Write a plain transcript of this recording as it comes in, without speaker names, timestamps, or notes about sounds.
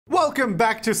Welcome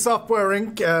back to Software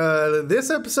Inc. This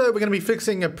episode we're going to be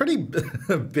fixing a pretty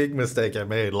big mistake I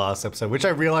made last episode, which I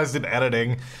realized in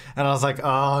editing, and I was like,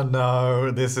 oh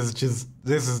no, this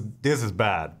is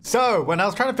bad. So when I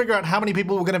was trying to figure out how many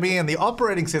people were going to be in the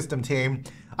operating system team,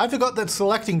 I forgot that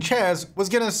selecting chairs was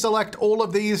going to select all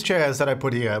of these chairs that I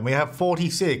put here, and we have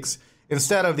 46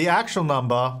 instead of the actual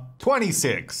number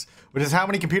 26. Which is how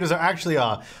many computers there actually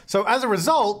are. So as a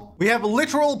result, we have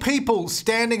literal people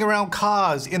standing around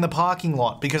cars in the parking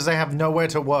lot because they have nowhere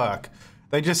to work.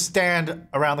 They just stand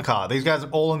around the car. These guys are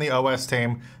all in the OS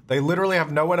team. They literally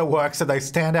have nowhere to work, so they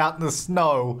stand out in the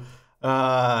snow.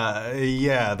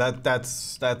 Yeah,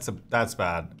 that's bad.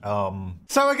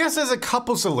 So I guess there's a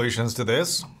couple solutions to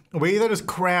this. We either just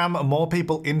cram more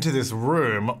people into this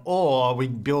room, or we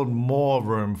build more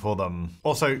room for them.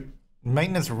 Also,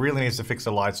 maintenance really needs to fix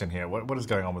the lights in here. What is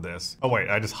going on with this? Oh wait,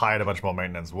 I just hired a bunch more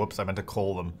maintenance. Whoops, I meant to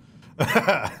call them.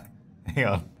 Hang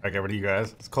on. Okay, what are you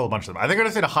guys? Let's call a bunch of them. I think I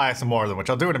just need to hire some more of them,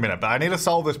 which I'll do in a minute, but I need to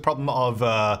solve this problem of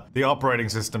the operating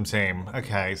system team.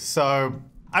 Okay, so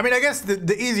I mean, I guess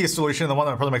the easiest solution, the one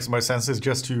that probably makes the most sense, is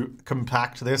just to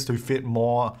compact this to fit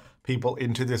more people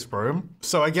into this room.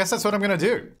 So I guess that's what I'm gonna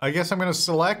do. I guess I'm gonna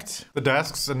select the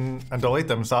desks and delete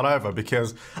them, start over,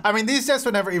 because I mean, these desks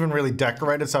were never even really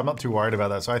decorated, so I'm not too worried about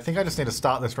that. So I think I just need to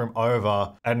start this room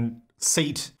over and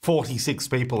seat 46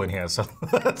 people in here. So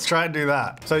let's try and do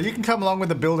that. So you can come along with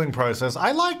the building process.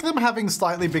 I like them having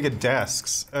slightly bigger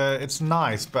desks. It's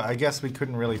nice, but I guess we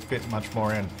couldn't really fit much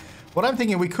more in. What I'm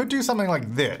thinking, we could do something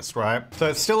like this, right? So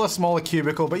it's still a smaller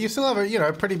cubicle, but you still have a, you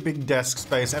know, pretty big desk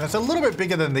space, and it's a little bit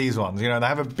bigger than these ones. You know, they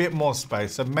have a bit more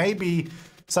space. So maybe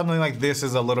something like this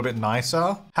is a little bit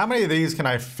nicer. How many of these can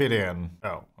I fit in?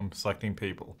 Oh, I'm selecting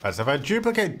people. All right, so if I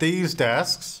duplicate these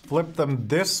desks, flip them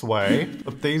this way,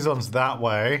 flip these ones that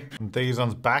way, and these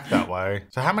ones back that way.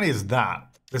 So how many is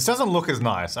that? This doesn't look as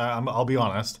nice, I'll be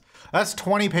honest. That's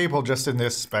 20 people just in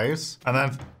this space. And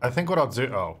then I think what I'll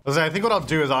do, I think what I'll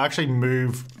do is I'll actually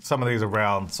move some of these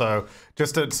around. So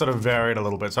just to sort of vary it a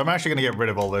little bit. So I'm actually gonna get rid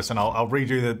of all this and I'll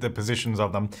redo the positions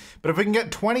of them. But if we can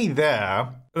get 20 there,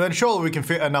 then surely we can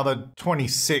fit another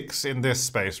 26 in this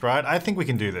space, right? I think we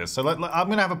can do this. So I'm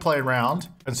gonna have a play around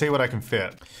and see what I can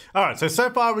fit. All right, so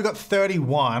far we got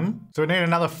 31. So we need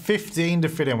another 15 to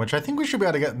fit in, which I think we should be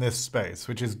able to get in this space,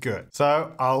 which is good.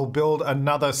 So I'll build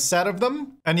another set of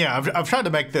them. And yeah, I've tried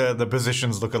to make the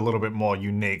positions look a little bit more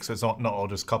unique, so it's not all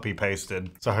just copy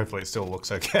pasted. So hopefully it still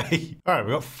looks okay. All right,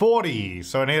 we got 40.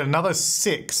 So I need another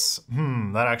 6.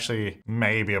 That actually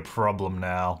may be a problem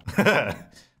now.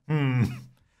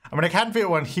 I mean, I can fit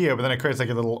one here, but then it creates like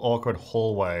a little awkward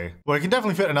hallway. Well, I can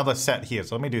definitely fit another set here,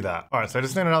 so let me do that. All right, so I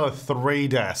just need another 3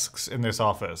 desks in this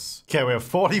office. Okay, we have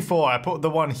 44. I put the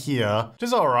one here, which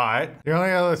is all right. The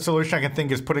only other solution I can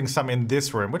think is putting some in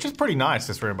this room, which is pretty nice,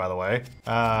 this room, by the way.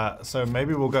 So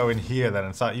maybe we'll go in here then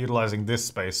and start utilizing this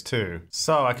space too.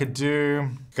 So I could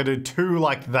do 2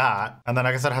 like that, and then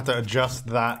I guess I'd have to adjust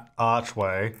that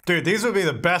archway. Dude, these would be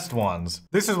the best ones.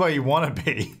 This is where you want to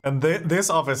be. And this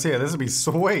office here, this would be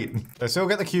sweet. I still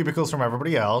get the cubicles from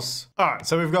everybody else. All right,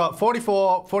 so we've got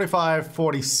 44, 45,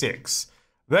 46.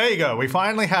 There you go. We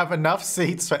finally have enough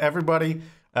seats for everybody,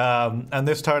 and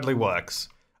this totally works.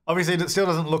 Obviously, it still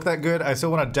doesn't look that good. I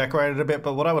still want to decorate it a bit,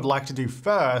 but what I would like to do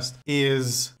first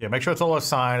is, yeah, make sure it's all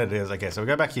assigned. It is. Okay, so we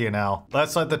go back here now.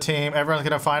 Let's let the team, everyone's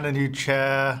going to find a new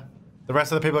chair. The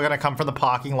rest of the people are going to come from the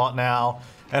parking lot now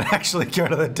and actually go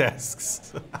to the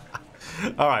desks.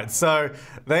 All right, so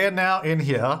they are now in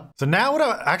here. So now what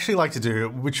I actually like to do,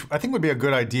 which I think would be a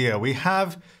good idea, we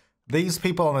have these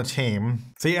people on the team.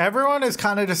 See, everyone is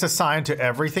kind of just assigned to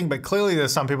everything, but clearly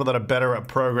there's some people that are better at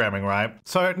programming, right?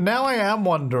 So now I am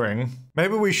wondering,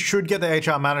 maybe we should get the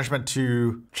HR management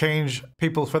to change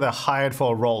people for their hired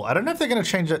for role. I don't know if they're gonna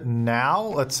change it now.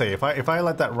 Let's see, if I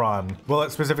let that run, will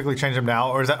it specifically change them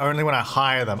now, or is that only when I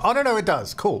hire them? Oh, no, it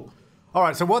does, cool. All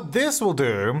right, so what this will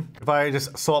do, if I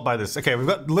just sort by this, okay, we've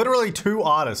got literally 2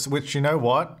 artists, which, you know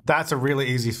what? That's a really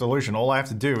easy solution. All I have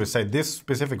to do is say this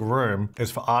specific room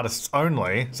is for artists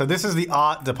only. So this is the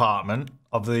art department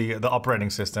of the operating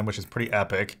system, which is pretty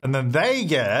epic. And then they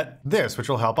get this, which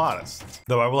will help artists.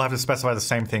 Though I will have to specify the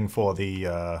same thing for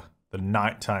the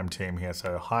nighttime team here.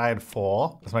 So hired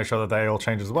for, let's make sure that they all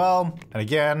change as well. And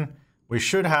again, we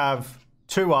should have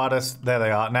 2 artists, there they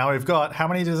are. Now we've got, how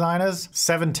many designers?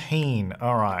 17,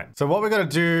 all right. So what we're gonna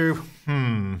do,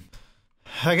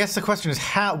 I guess the question is,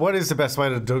 what is the best way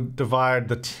to divide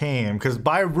the team? Because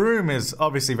by room is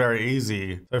obviously very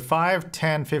easy. So 5,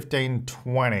 10, 15,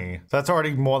 20. So that's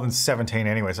already more than 17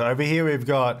 anyway. So over here we've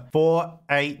got 4,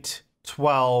 8,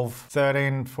 12,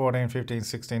 13, 14, 15,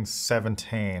 16,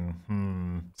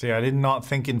 17. See, I did not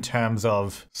think in terms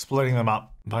of splitting them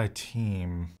up by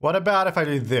team. What about if I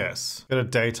do this? Go to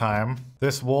daytime.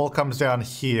 This wall comes down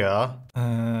here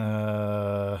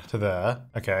to there.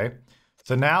 Okay.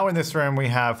 So now in this room we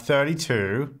have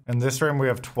 32. In this room we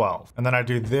have 12. And then I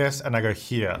do this and I go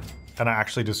here. And I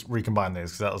actually just recombine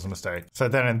these because that was a mistake. So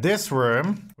then in this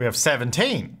room, we have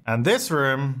 17. And this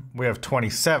room, we have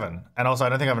 27. And also, I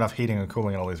don't think I have enough heating and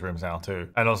cooling in all these rooms now too.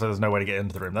 And also, there's no way to get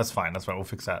into the room. That's fine. That's fine. We'll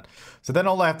fix that. So then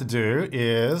all I have to do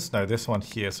is, no, this one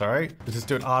here, sorry. Just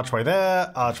do an archway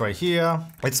there, archway here.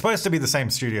 It's supposed to be the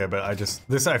same studio, but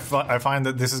I find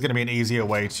that this is going to be an easier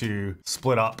way to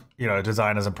split up, you know,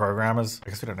 designers and programmers. I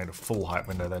guess we don't need a full height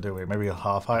window there, do we? Maybe a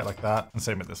half height like that. And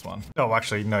same with this one. Oh,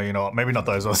 actually, no, you know what? Maybe not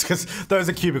those ones because those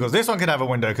are cubicles. This one can have a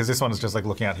window because this one is just like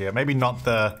looking out here. Maybe not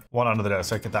the one under the desk.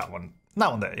 So get that one. That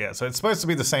one there, yeah. So it's supposed to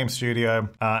be the same studio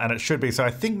and it should be. So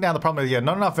I think now the problem is, yeah,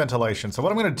 not enough ventilation. So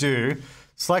what I'm going to do,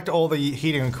 select all the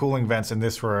heating and cooling vents in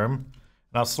this room.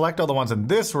 And I'll select all the ones in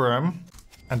this room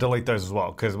and delete those as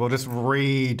well because we'll just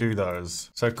redo those.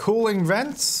 So cooling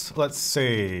vents, let's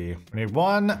see. We need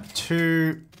 1,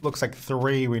 2, looks like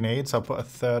 3 we need. So I'll put a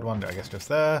third one, I guess just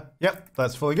there. Yep,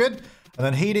 that's fully good. And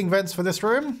then heating vents for this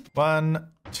room. 1,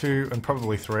 2, and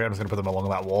probably 3. I'm just gonna put them along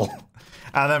that wall.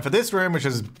 And then for this room, which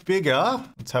is bigger,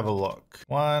 let's have a look.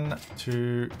 1,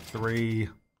 2, 3,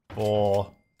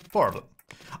 4 of them.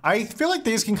 I feel like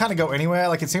these can kind of go anywhere.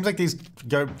 Like it seems like these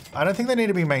go, I don't think they need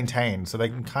to be maintained. So they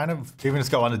can kind of even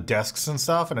just go under desks and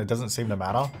stuff and it doesn't seem to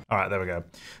matter. All right, there we go.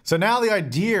 So now the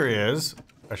idea is,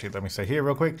 actually, let me say here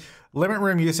real quick. Limit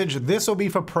room usage. This will be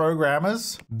for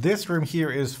programmers. This room here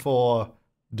is for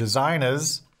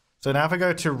designers. So now if I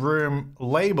go to room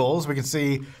labels, we can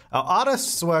see our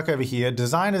artists work over here,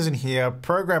 designers in here,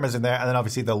 programmers in there, and then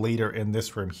obviously the leader in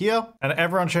this room here. And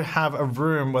everyone should have a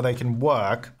room where they can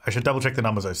work. I should double check the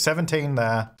numbers though. 17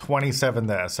 there, 27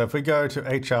 there. So if we go to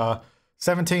HR,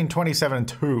 17, 27, and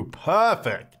 2.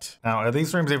 Perfect. Now, are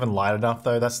these rooms even light enough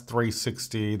though? That's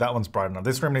 360. That one's bright enough.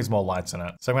 This room needs more lights in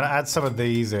it. So I'm going to add some of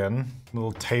these in.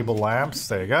 Little table lamps.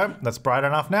 There you go. That's bright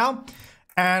enough now.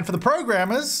 And for the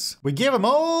programmers, we give them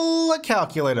all a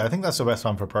calculator. I think that's the best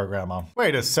one for a programmer.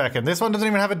 Wait a second. This one doesn't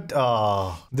even have a...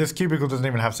 Oh, this cubicle doesn't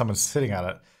even have someone sitting at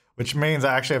it. Which means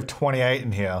I actually have 28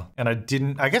 in here. And I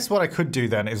didn't... I guess what I could do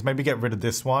then is maybe get rid of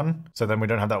this one. So then we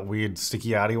don't have that weird sticky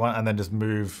outy one. And then just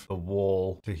move the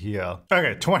wall to here.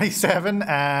 Okay, 27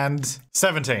 and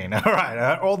 17. All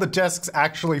right, all the desks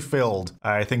actually filled.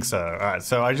 I think so. All right,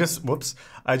 so I just... Whoops.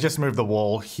 I just moved the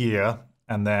wall here.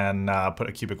 And then put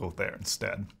a cubicle there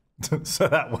instead. So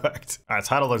that worked. All right, let's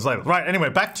hide all those labels. Right, anyway,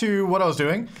 back to what I was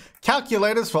doing.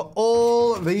 Calculators for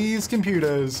all these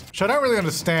computers. Which I don't really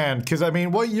understand, because I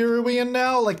mean, what year are we in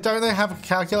now? Like, don't they have a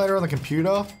calculator on the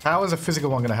computer? How is a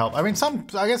physical one gonna help? I mean,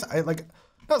 I guess, like,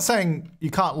 not saying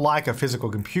you can't like a physical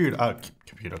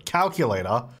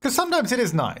calculator, because sometimes it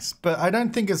is nice, but I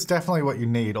don't think it's definitely what you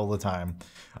need all the time.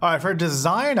 All right, for a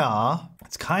designer,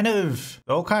 it's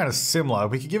they're all kind of similar.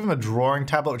 We could give them a drawing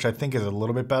tablet, which I think is a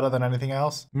little bit better than anything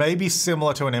else. Maybe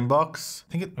similar to an inbox.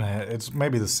 I think it's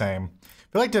maybe the same.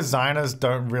 I feel like designers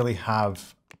don't really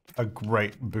have a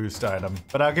great boost item,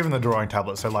 but I'll give them the drawing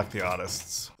tablet, so like the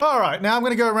artists. All right, now I'm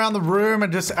gonna go around the room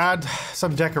and just add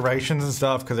some decorations and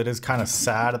stuff because it is kind of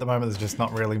sad at the moment. There's just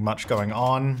not really much going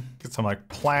on. Get some like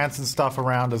plants and stuff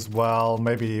around as well.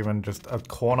 Maybe even just a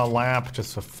corner lamp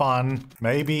just for fun.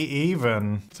 Maybe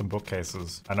even some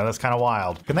bookcases. I know that's kind of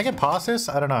wild. Can they get past this?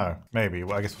 I don't know. Maybe.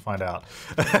 Well, I guess we'll find out.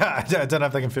 I don't know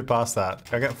if they can fit past that.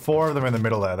 I got 4 of them in the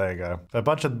middle there. There you go. So a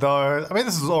bunch of those. I mean,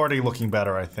 this is already looking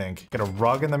better, I think. Get a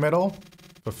rug in the middle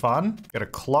for fun. Get a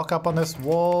clock up on this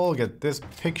wall. Get this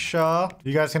picture.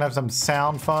 You guys can have some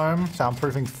sound foam,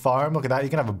 soundproofing foam. Look at that. You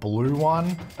can have a blue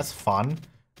one. That's fun.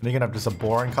 And you can have just a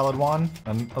boring colored one.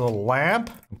 And a little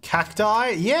lamp.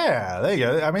 Cacti. Yeah, there you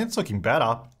go. I mean, it's looking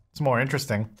better. It's more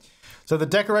interesting. So the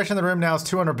decoration of the room now is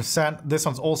 200%. This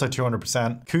one's also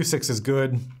 200%. Acoustics is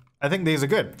good. I think these are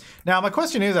good. Now, my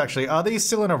question is actually, are these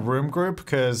still in a room group?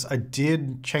 Because I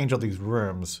did change all these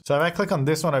rooms. So if I click on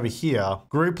this one over here,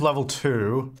 group level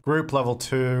 2, group level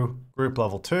 2, group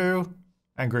level 2,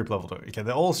 and group level 2. Okay,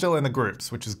 they're all still in the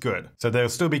groups, which is good. So they'll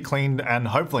still be cleaned and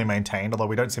hopefully maintained, although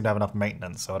we don't seem to have enough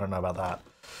maintenance, so I don't know about that.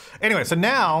 Anyway, so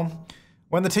now,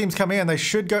 when the teams come in, they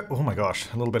should go... Oh my gosh,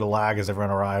 a little bit of lag as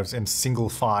everyone arrives in single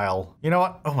file. You know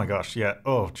what? Oh my gosh, yeah.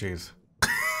 Oh, geez.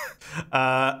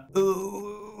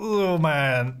 Oh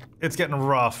man, it's getting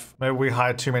rough. Maybe we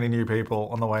hired too many new people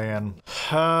on the way in.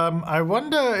 I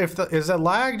wonder if is there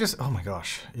lag just, oh my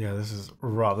gosh. Yeah, this is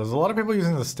rough. There's a lot of people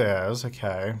using the stairs,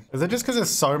 okay. Is it just because there's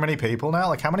so many people now?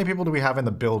 Like how many people do we have in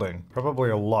the building?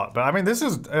 Probably a lot, but I mean, it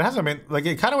hasn't been, like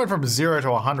it kind of went from 0 to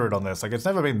 100 on this. Like it's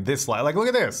never been this light. Like look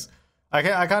at this. I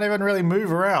can't even really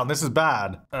move around. This is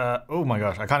bad. Oh my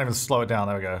gosh, I can't even slow it down.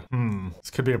 There we go. This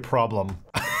could be a problem.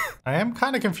 I am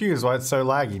kind of confused why it's so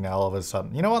laggy now all of a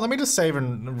sudden. You know what? Let me just save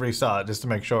and restart just to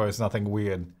make sure it's nothing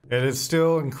weird. It is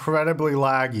still incredibly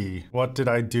laggy. What did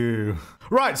I do?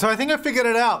 Right, so I think I figured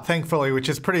it out, thankfully, which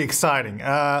is pretty exciting.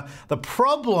 The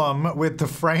problem with the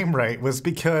frame rate was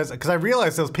because I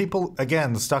realized there was people,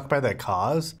 again, stuck by their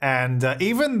cars. And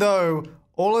even though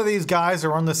all of these guys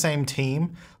are on the same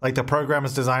team, like the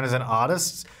programmers, designers, and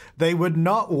artists, they would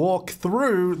not walk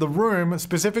through the room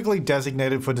specifically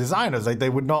designated for designers. Like they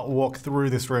would not walk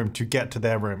through this room to get to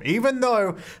their room, even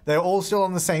though they're all still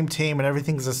on the same team and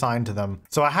everything's assigned to them.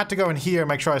 So I had to go in here and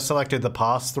make sure I selected the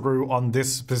pass through on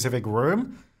this specific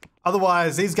room.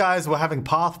 Otherwise, these guys were having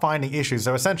pathfinding issues.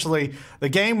 So essentially, the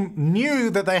game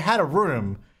knew that they had a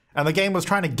room, and the game was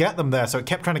trying to get them there, so it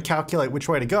kept trying to calculate which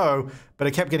way to go, but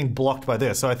it kept getting blocked by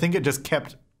this. So I think it just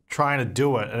kept trying to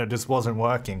do it, and it just wasn't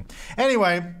working.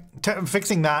 Anyway,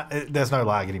 fixing that, there's no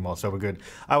lag anymore, so we're good.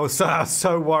 I was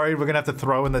so worried we're gonna have to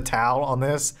throw in the towel on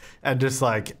this and just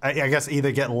like, I guess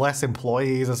either get less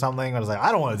employees or something. I was like,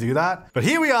 I don't want to do that. But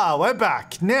here we are, we're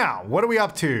back. Now, what are we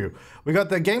up to? We got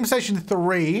the Game Station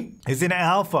 3 is in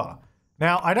alpha.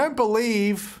 Now, I don't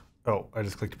believe, oh, I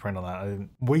just clicked print on that.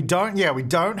 We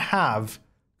don't have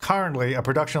currently a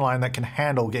production line that can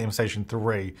handle Game Station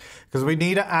 3 because we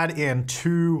need to add in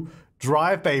 2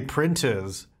 drive bay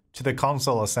printers to the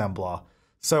console assembler.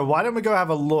 So why don't we go have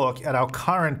a look at our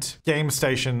current Game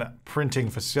Station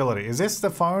printing facility? Is this the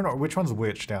phone or which one's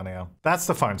which down here? That's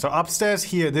the phone. So upstairs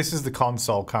here, this is the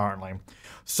console currently.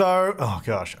 So, oh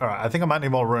gosh, all right, I think I might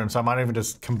need more room, so I might even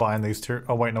just combine these two.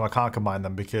 Oh wait, no, I can't combine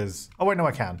them because, oh wait, no,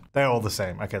 I can. They're all the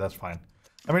same. Okay, that's fine.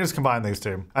 Let me just combine these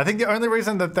two. I think the only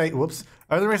reason that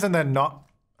only reason they're not,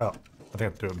 oh, I think I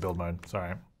have to do it in build mode,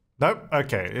 sorry. Nope,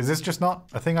 okay, is this just not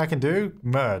a thing I can do?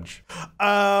 Merge.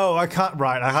 Oh, I can't,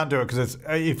 right, I can't do it because it's,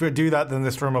 if we do that, then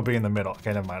this room will be in the middle.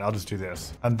 Okay, never mind, I'll just do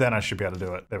this. And then I should be able to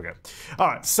do it. There we go. All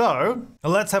right, so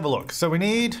let's have a look. So we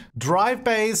need drive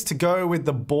bays to go with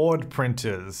the board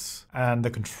printers and the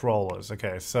controllers.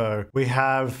 Okay, so we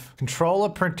have controller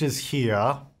printers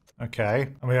here. Okay,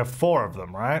 and we have 4 of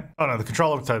them, right? Oh no, the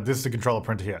controller, so this is the controller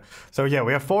printer here. So yeah,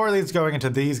 we have 4 of these going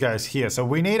into these guys here. So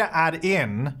we need to add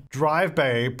in drive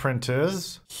bay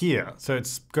printers here. So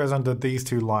it goes under these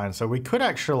 2 lines. So we could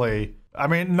actually, I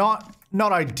mean, not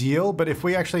ideal, but if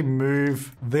we actually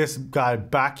move this guy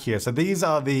back here. So these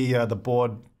are the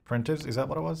board printers, is that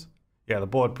what it was? Yeah, the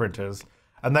board printers.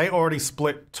 And they already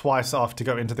split twice off to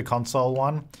go into the console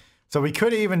one. So we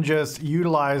could even just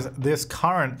utilize this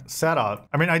current setup.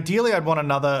 I mean, ideally I'd want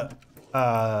another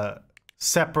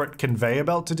separate conveyor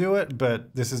belt to do it,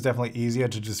 but this is definitely easier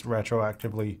to just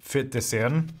retroactively fit this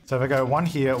in. So if I go one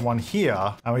here,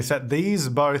 and we set these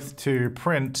both to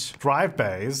print drive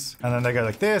bays, and then they go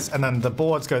like this, and then the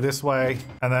boards go this way,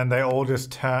 and then they all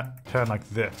just turn like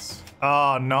this.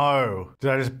 Oh no, did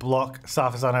I just block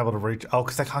stuff is unable to reach? Oh,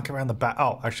 because I can't get around the back.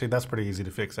 Oh, actually that's pretty easy to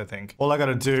fix, I think. All I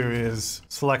gotta do is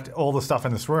select all the stuff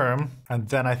in this room, and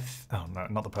then oh no,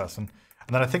 not the person.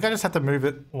 And then I think I just have to move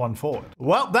it 1 forward.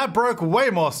 Well, that broke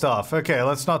way more stuff. Okay,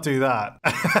 let's not do that.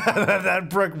 That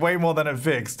broke way more than it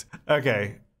fixed.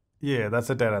 Okay, yeah,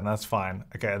 that's a dead end, that's fine.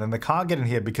 Okay, and then they can't get in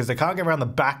here because they can't get around the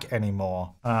back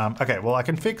anymore. Okay, well I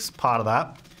can fix part of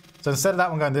that. So instead of that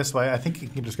one going this way, I think you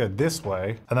can just go this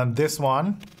way. And then this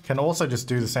one can also just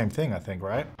do the same thing, I think,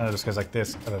 right? And it just goes like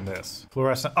this and then this.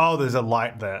 Fluorescent, oh, there's a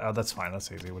light there. Oh, that's fine,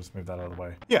 that's easy. We'll just move that out of the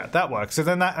way. Yeah, that works. So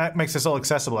then that makes this all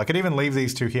accessible. I could even leave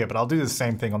these 2 here, but I'll do the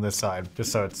same thing on this side,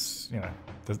 just so it's, you know,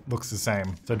 looks the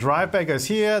same. So drive bay goes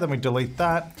here, then we delete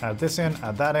that, add this in,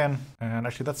 add that in, and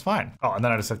actually that's fine. Oh, and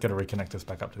then I just have to reconnect this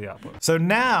back up to the output. So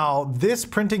now this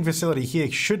printing facility here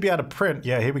should be able to print,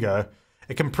 yeah, here we go.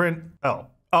 It can print, oh,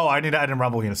 I need to add in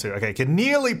rumble units too. Okay, it can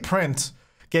nearly print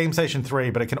Game Station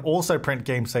 3, but it can also print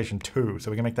Game Station 2, so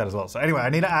we can make that as well. So anyway, I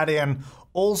need to add in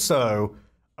also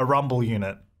a rumble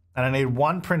unit. And I need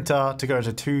 1 printer to go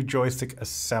to 2 joystick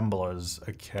assemblers.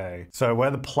 Okay, so where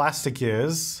the plastic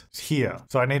is here.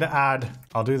 So I need to add,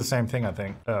 I'll do the same thing, I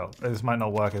think. Oh, this might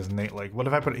not work as neatly. What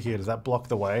if I put it here? Does that block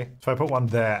the way? So I put one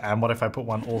there, and what if I put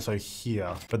one also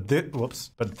here? But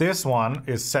but this one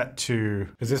is set to,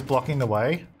 is this blocking the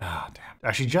way? Ah, damn.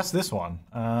 Actually, just this one.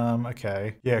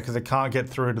 Okay. Yeah, because it can't get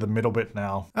through to the middle bit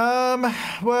now.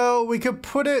 Well, we could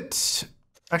put it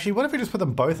Actually, what if we just put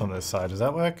them both on this side? Does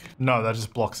that work? No, that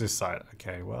just blocks this side.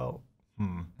 Okay, well,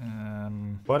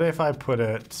 what if I put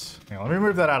it... Hang on, let me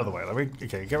move that out of the way.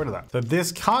 Okay, get rid of that. So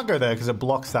this can't go there because it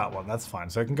blocks that one. That's fine.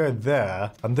 So it can go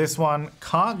there. And this one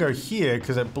can't go here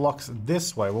because it blocks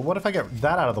this way. Well, what if I get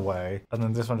that out of the way? And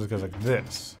then this one just goes like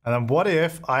this. And then what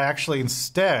if I actually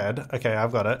instead... Okay,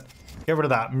 I've got it. Get rid of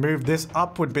that. Move this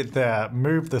upward bit there.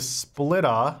 Move the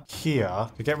splitter here.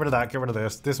 So get rid of that. Get rid of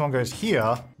this. This one goes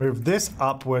here. Move this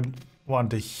upward one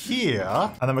to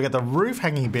here, and then we get the roof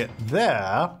hanging bit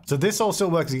there. So this all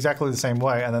still works exactly the same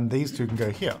way, and then these two can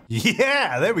go here.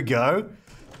 Yeah, there we go.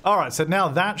 All right, so now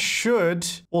that should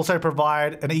also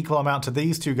provide an equal amount to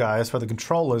these two guys for the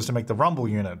controllers to make the rumble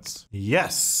units.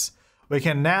 Yes, we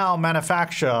can now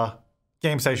manufacture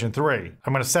Game Station 3.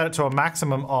 I'm going to set it to a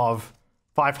maximum of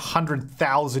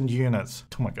 500,000 units.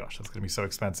 Oh my gosh, that's gonna be so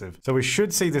expensive. So we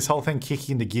should see this whole thing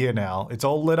kicking into gear now. It's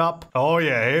all lit up. Oh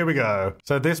yeah, here we go.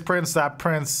 So this prints, that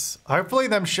prints. Hopefully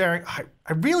them sharing.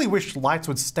 I really wish lights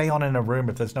would stay on in a room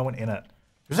if there's no one in it.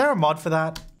 Is there a mod for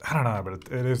that? I don't know, but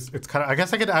it's kind of, I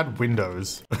guess I could add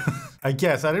windows. I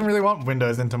guess I didn't really want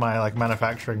windows into my like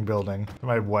manufacturing building,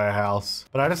 my warehouse,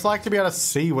 but I just like to be able to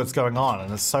see what's going on,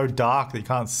 and it's so dark that you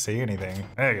can't see anything.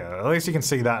 There you go. At least you can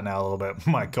see that now a little bit.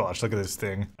 My gosh, look at this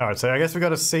thing. All right, so I guess we got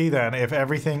to see then if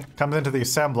everything comes into the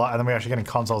assembler and then we're actually getting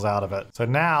consoles out of it. So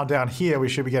now down here, we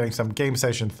should be getting some Game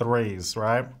Station 3s,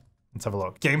 right? Let's have a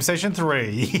look. Game Station 3,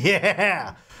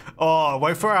 yeah! Oh,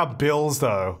 wait for our bills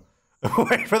though.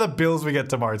 Wait for the bills we get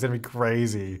tomorrow. It's gonna be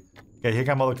crazy. Okay, here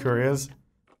come all the couriers.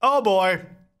 Oh boy.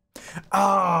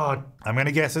 Oh, I'm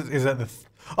gonna guess is that the...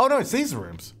 Oh no, it's these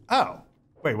rooms. Oh,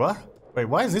 wait, what? Wait,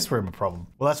 why is this room a problem?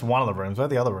 Well, that's one of the rooms. Where are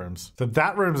the other rooms? So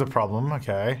that room's a problem,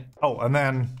 okay. Oh, and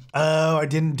then, oh, I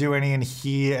didn't do any in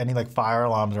here, any like fire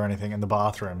alarms or anything in the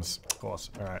bathrooms. Of course,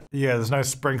 all right. Yeah, there's no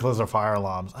sprinklers or fire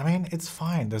alarms. I mean, it's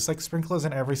fine. There's like sprinklers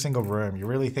in every single room. You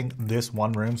really think this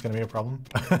one room's gonna be a problem?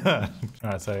 All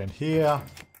right, so in here,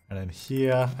 and in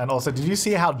here. And also, did you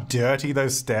see how dirty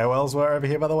those stairwells were over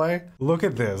here, by the way? Look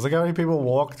at this, look how many people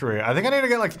walk through. I think I need to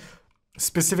get like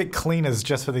specific cleaners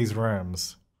just for these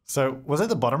rooms. So, was it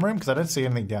the bottom room? Because I don't see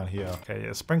anything down here. Okay,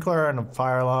 yeah, sprinkler and a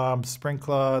fire alarm.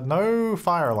 Sprinkler, no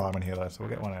fire alarm in here though, so we'll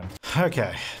get one in.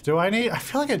 Okay, I feel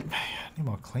like I need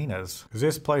more cleaners. Because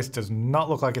this place does not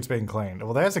look like it's being cleaned.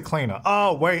 Well, there's a cleaner.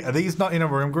 Oh, wait, are these not in a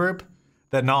room group?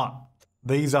 They're not.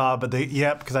 These are, but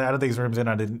yep, because I added these rooms in,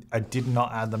 I did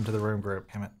not add them to the room group.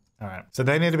 Damn it. All right, so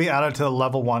they need to be added to the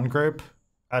level 1 group.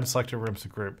 Add selected rooms to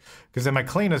group. Because then my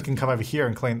cleaners can come over here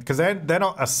and clean. Because they're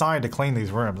not assigned to clean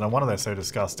these rooms. No wonder they're so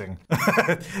disgusting.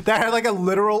 They had like a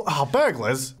literal... Oh,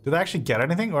 burglars. Do they actually get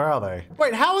anything? Where are they?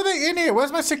 Wait, how are they in here?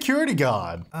 Where's my security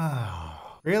guard? Oh,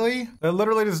 really? They're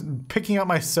literally just picking up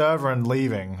my server and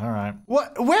leaving. All right.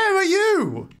 What? Where are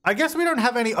you? I guess we don't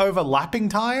have any overlapping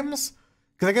times.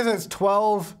 Because I guess it's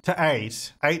 12 to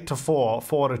 8, 8 to 4,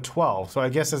 4 to 12. So I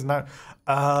guess there's no...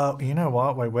 you know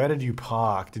what? Wait, where did you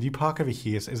park? Did you park over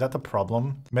here? Is that the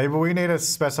problem? Maybe we need to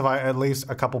specify at least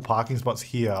a couple parking spots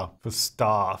here for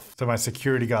staff. So my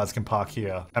security guards can park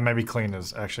here. And maybe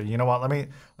cleaners, actually. You know what? Let me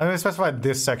specify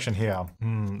this section here.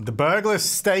 The burglars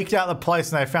staked out the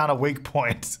place and they found a weak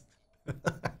point.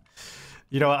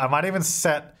 You know what? I might even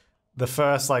set the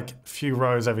first like few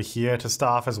rows over here to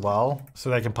staff as well. So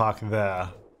they can park there.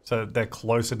 So they're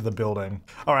closer to the building.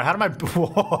 All right, how do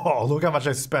whoa, look how much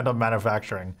I spent on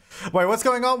manufacturing. Wait, what's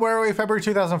going on? Where are we? February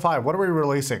 2005. What are we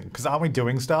releasing? Because aren't we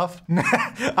doing stuff?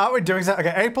 Aren't we doing stuff?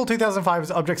 Okay, April 2005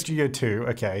 is Object Studio 2.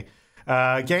 Okay.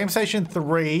 Game Station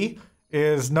 3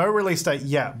 is no release date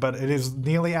yet, but it is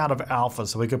nearly out of alpha,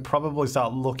 so we could probably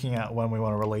start looking at when we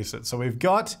want to release it. So we've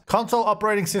got console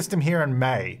operating system here in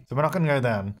May, so we're not going to go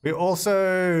then. We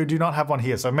also do not have one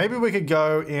here, so maybe we could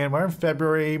go in, we're in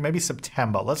February, maybe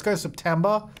September. Let's go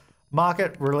September.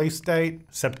 Market release date,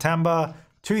 September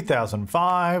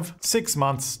 2005, 6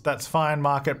 months, that's fine.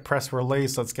 Market press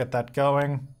release, let's get that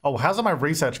going. Oh, how's my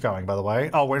research going, by the way?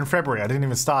 Oh, we're in February, I didn't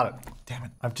even start it. Damn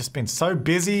it, I've just been so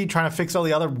busy trying to fix all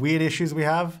the other weird issues we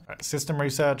have. All right, system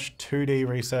research, 2D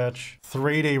research,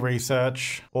 3D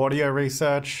research, audio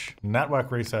research,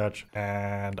 network research,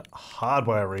 and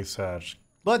hardware research.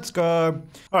 Let's go.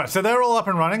 All right, so they're all up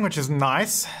and running, which is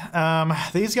nice.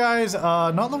 These guys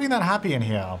are not looking that happy in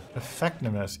here.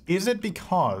 Effectiveness. Is it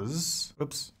because...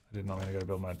 Oops, I did not mean to go to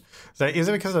build mode. So is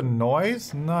it because of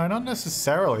noise? No, not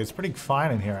necessarily. It's pretty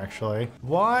fine in here, actually.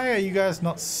 Why are you guys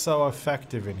not so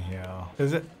effective in here?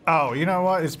 Is it... Oh, you know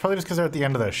what? It's probably just because they're at the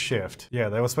end of their shift. Yeah,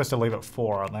 they were supposed to leave at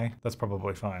 4, aren't they? That's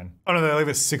probably fine. Oh no, they leave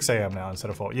at 6 a.m. now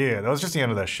instead of 4. Yeah, that was just the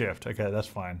end of their shift. Okay, that's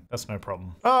fine. That's no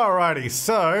problem. Alrighty,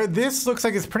 so this looks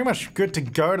like it's pretty much good to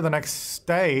go to the next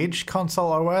stage.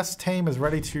 Console OS team is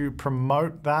ready to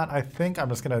promote that, I think. I'm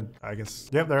just gonna, I guess,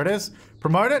 yep, there it is.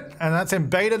 Promote it, and that's in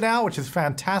beta now, which is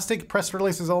fantastic. Press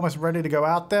release is almost ready to go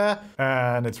out there,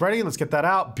 and it's ready. Let's get that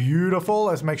out. Beautiful.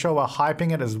 Let's make sure we're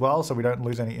hyping it as well so we don't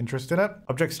lose any interest in it.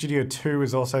 Object Studio 2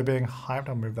 is also being hyped.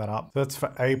 I'll move that up. So that's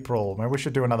for April. Maybe we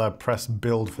should do another press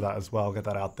build for that as well. Get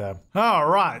that out there. All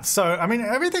right. So, I mean,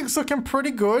 everything's looking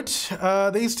pretty good.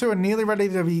 These two are nearly ready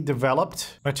to be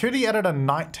developed. My 2D editor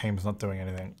night team's not doing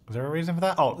anything. Is there a reason for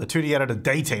that? Oh, the 2D editor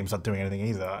day team's not doing anything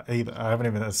either. I haven't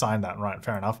even assigned that. Right.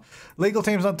 Fair enough. Legal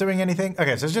team's not doing anything.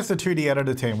 Okay, so it's just the 2D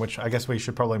editor team, which I guess we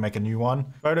should probably make a new one.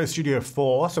 Photo Studio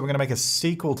 4, so we're going to make a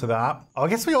sequel to that. I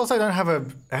guess we also don't have an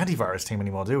antivirus team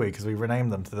anymore, do we? Because we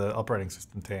renamed them to the operating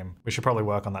system team. We should probably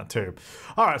work on that too.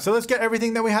 All right, so let's get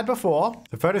everything that we had before.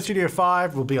 The Photo Studio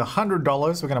 5 will be $100.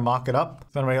 We're going to mark it up.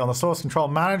 It's going to be on the source control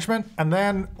management. And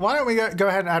then why don't we go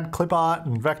ahead and add clip art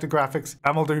and vector graphics,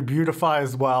 and we'll do beautify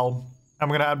as well. I'm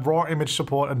going to add raw image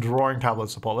support and drawing tablet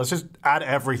support. Let's just add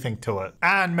everything to it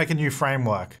and make a new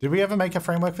framework. Did we ever make a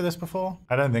framework for this before?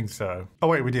 I don't think so. Oh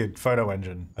wait, we did. Photo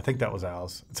Engine. I think that was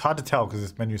ours. It's hard to tell because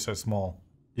this menu's so small.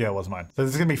 Yeah, it was mine. So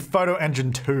this is going to be Photo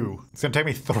Engine 2. It's going to take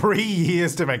me 3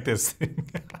 years to make this thing.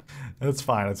 It's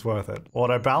fine. It's worth it.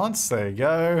 Auto balance. There you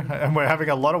go. And we're having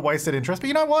a lot of wasted interest. But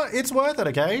you know what? It's worth it,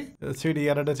 okay? The 2D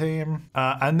editor team.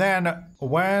 And then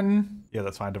when... Yeah,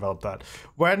 that's fine. Develop that.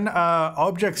 When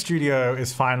Object Studio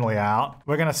is finally out,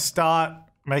 we're going to start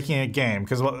making a game.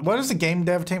 Because what is the game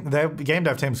dev team? The game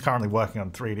dev team is currently working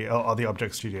on 3D or the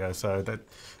Object Studio. So they're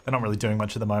not really doing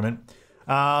much at the moment.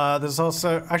 There's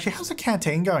also... Actually, how's the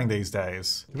canteen going these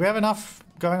days? Do we have enough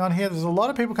going on here? There's a lot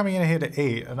of people coming in here to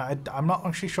eat, and I'm not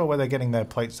actually sure where they're getting their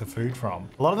plates of food from.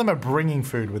 A lot of them are bringing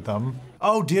food with them.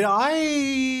 Oh, did I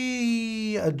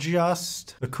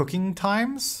adjust the cooking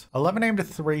times? 11 a.m. to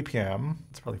 3 p.m.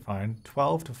 That's probably fine.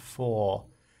 12 to 4.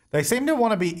 They seem to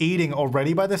want to be eating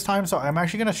already by this time, so I'm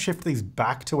actually going to shift these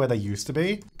back to where they used to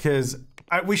be, because...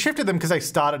 we shifted them because they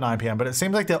start at 9 p.m., but it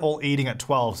seems like they're all eating at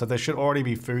 12, so there should already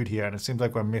be food here, and it seems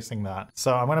like we're missing that.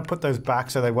 So I'm going to put those back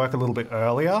so they work a little bit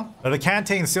earlier. But the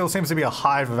canteen still seems to be a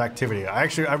hive of activity. I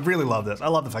really love this. I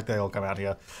love the fact they all come out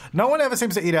here. No one ever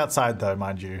seems to eat outside, though,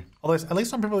 mind you. Although at least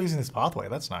some people are using this pathway.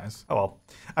 That's nice. Oh, well.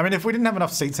 I mean, if we didn't have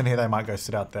enough seats in here, they might go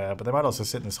sit out there, but they might also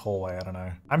sit in this hallway. I don't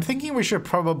know. I'm thinking we should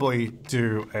probably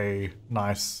do a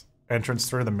nice... entrance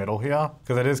through the middle here,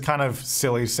 because it is kind of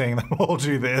silly seeing them all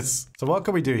do this. So what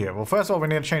could we do here? Well, first of all, we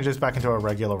need to change this back into a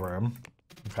regular room.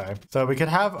 Okay, so we could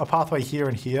have a pathway here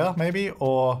and here, maybe,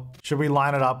 or should we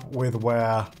line it up with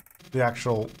where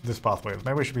this pathway is?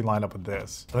 Maybe we should be lined up with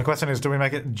this. And the question is, do we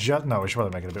make it just... No, we should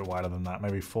probably make it a bit wider than that,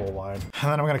 maybe 4 wide.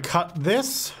 And then I'm going to cut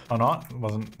this, or not, it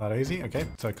wasn't that easy. Okay,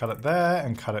 so cut it there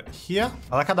and cut it here.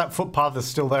 I like how that footpath is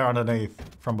still there underneath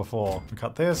from before. And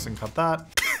cut this and cut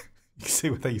that. You can see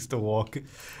where they used to walk.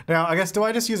 Now, I guess, do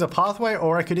I just use a pathway,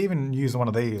 or I could even use one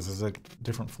of these as a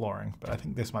different flooring, but I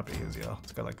think this might be easier.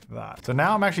 Let's go like that. So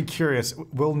now I'm actually curious,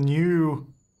 will new...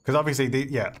 Because obviously,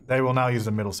 they will now use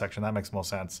the middle section. That makes more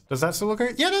sense. Does that still look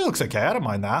okay? Yeah, that looks okay. I don't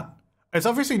mind that. It's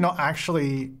obviously not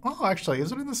actually... Oh, actually,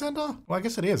 is it in the center? Well, I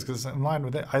guess it is, because it's in line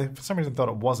with it. I, for some reason, thought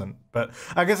it wasn't. But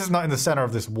I guess it's not in the center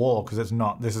of this wall, because it's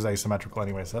not... This is asymmetrical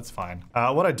anyway, so that's fine.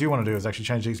 What I do want to do is actually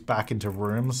change these back into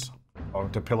rooms. Or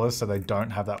to pillars, so they don't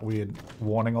have that weird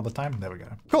warning all the time. There we go.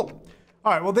 Cool.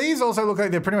 All right, well, these also look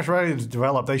like they're pretty much ready to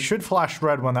develop. They should flash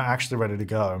red when they're actually ready to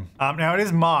go. Now, it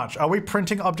is March. Are we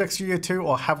printing Object Studio 2,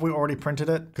 or have we already printed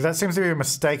it? Because that seems to be a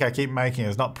mistake I keep making,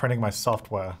 is not printing my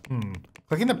software.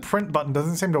 Clicking the print button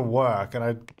doesn't seem to work, and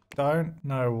I don't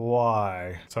know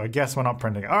why. So I guess we're not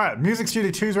printing it. All right, Music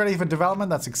Studio 2 is ready for development.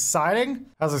 That's exciting.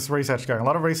 How's this research going? A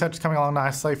lot of research coming along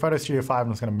nicely. Photo Studio 5,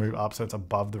 I'm just going to move up so it's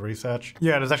above the research.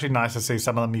 Yeah, it's actually nice to see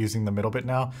some of them using the middle bit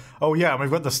now. Oh yeah, and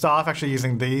we've got the staff actually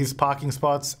using these parking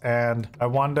spots, and I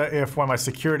wonder if when my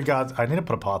security guards... I need to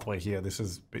put a pathway here. This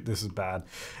is bad.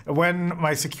 When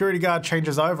my security guard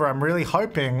changes over, I'm really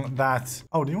hoping that...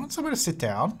 Oh, do you want somewhere to sit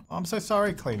down? Oh, I'm so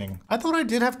sorry, cleaning. I thought I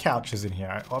did have couches in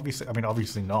here.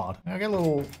 Obviously not. I get a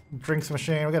little drinks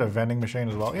machine. We got a vending machine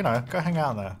as well. You know, go hang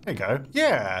out in there. There you go.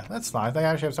 Yeah, that's nice. They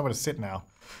actually have somewhere to sit now.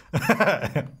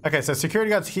 Okay, so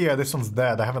security guard's here. This one's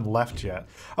there. They haven't left yet.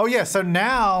 Oh yeah, so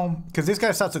now, because this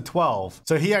guy starts at 12,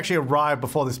 so he actually arrived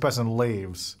before this person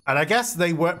leaves. And I guess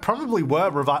they probably were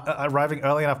arriving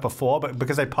early enough before, but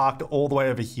because they parked all the way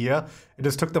over here, it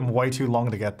just took them way too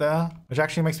long to get there. Which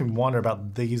actually makes me wonder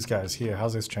about these guys here.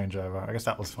 How's this changeover? I guess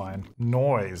that was fine.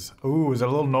 Noise. Ooh, is it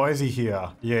a little noisy here?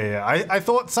 Yeah. I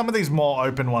thought some of these more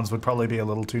open ones would probably be a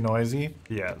little too noisy.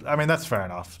 Yeah, I mean, that's fair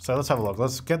enough. So let's have a look.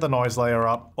 Let's get the noise layer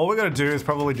up. All we're gonna do is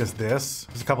probably just this.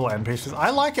 Just a couple of end pieces.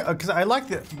 I like it because I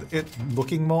like it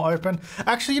looking more open.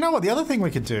 Actually, you know what? The other thing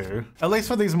we could do, at least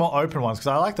for these more open ones, because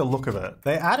I like the look of it,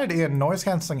 they added in noise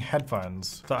canceling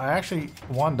headphones. So I actually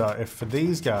wonder if for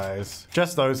these guys,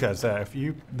 just those guys there, if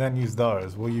you then use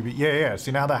those, will you be, yeah.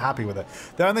 See, now they're happy with it.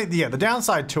 The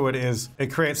downside to it is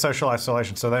it creates social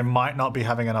isolation. So they might not be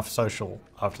having enough social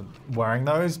after wearing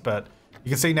those, but you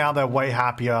can see now they're way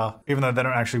happier, even though they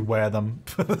don't actually wear them.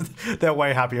 They're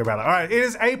way happier about it. All right, it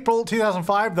is April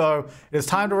 2005, though. It is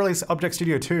time to release Object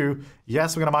Studio 2.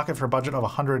 Yes, we're going to market for a budget of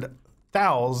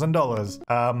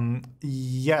 $100,000.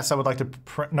 Yes, I would like to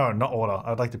print, no, not order.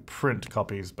 I'd like to print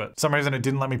copies, but for some reason it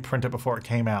didn't let me print it before it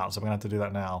came out, so I'm going to have to do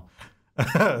that now.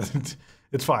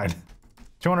 It's fine.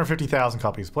 250,000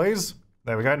 copies, please.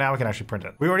 There we go. Now we can actually print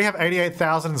it. We already have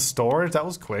 88,000 in storage. That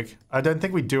was quick. I don't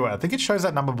think we do it. I think it shows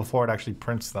that number before it actually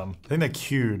prints them. I think they're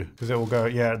queued because it will go,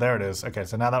 yeah, there it is. Okay,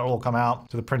 so now that will come out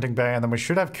to the printing bay, and then we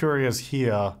should have couriers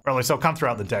here. Or at least they'll come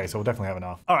throughout the day, so we'll definitely have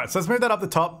enough. All right, so let's move that up the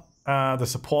top. The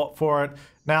support for it.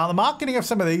 Now, the marketing of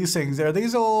some of these things, they're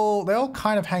all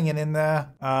kind of hanging in there.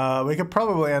 We could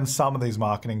probably end some of these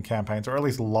marketing campaigns, or at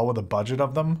least lower the budget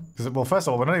of them. Because, well, first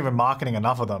of all, we're not even marketing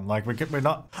enough of them. Like, we're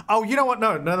not. Oh, you know what?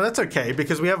 No, that's okay,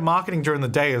 because we have marketing during the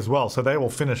day as well, so they will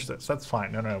finish this. That's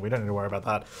fine. No, we don't need to worry about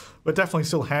that. We're definitely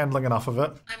still handling enough of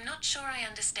it. I'm not sure I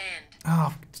understand.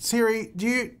 Oh, Siri,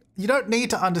 you don't need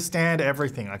to understand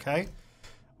everything, okay?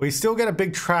 We still get a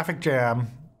big traffic jam.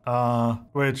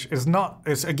 Which is not,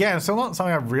 again, still not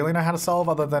something I really know how to solve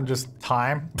other than just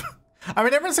time. I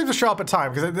mean, everyone seems to show up at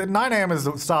time because 9 a.m. is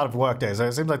the start of work day, so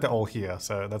it seems like they're all here,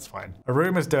 so that's fine. A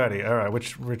room is dirty. All right,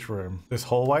 which room? This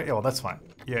hallway? Oh, that's fine.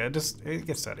 Yeah, it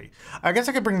gets dirty. I guess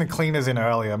I could bring the cleaners in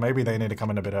earlier. Maybe they need to come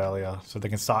in a bit earlier so they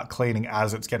can start cleaning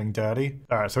as it's getting dirty.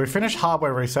 All right, so we finished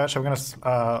hardware research. I'm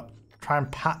gonna try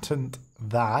and patent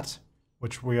that,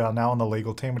 which we are now on the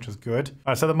legal team, which is good.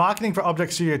 All right, so the marketing for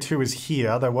Object Studio 2 is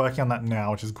here. They're working on that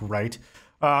now, which is great.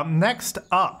 Next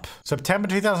up, September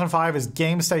 2005 is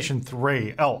Game Station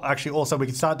 3. Oh, actually, also, we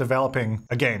can start developing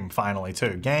a game finally,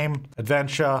 too. Game,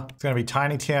 adventure. It's going to be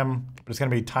Tiny Tim, but it's going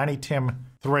to be Tiny Tim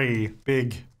 3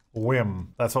 Big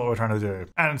Whim. That's what we're trying to do.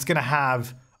 And it's going to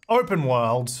have open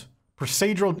world,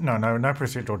 procedural, no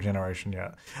procedural generation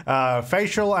yet.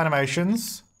 Facial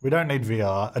animations. We don't need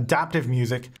VR. Adaptive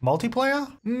music.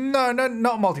 Multiplayer? No,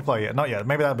 not multiplayer yet. Not yet.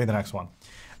 Maybe that'll be the next one.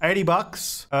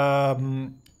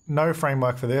 $80. No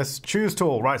framework for this. Choose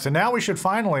tool. Right, so now we should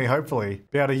finally, hopefully,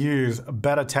 be able to use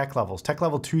better tech levels. Tech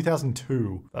level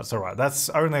 2002. That's all right. That's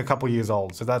only a couple years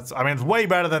old. So that's, I mean, it's way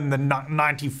better than the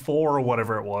 94 or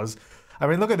whatever it was. I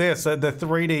mean, look at this. The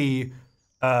 3D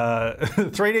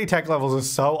 3D tech levels are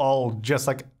so old, just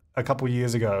like a couple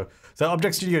years ago. So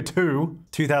Object Studio 2,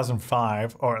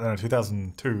 2005, or no,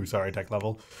 2002, sorry, tech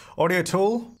level. Audio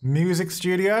Tool, Music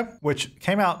Studio, which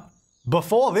came out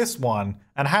before this one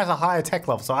and has a higher tech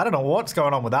level. So I don't know what's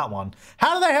going on with that one.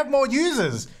 How do they have more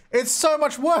users? It's so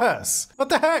much worse. What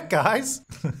the heck, guys?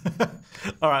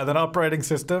 All right, then operating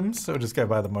systems. So we'll just go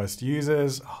by the most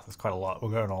users. Oh, there's quite a lot. We'll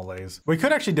go in all these. We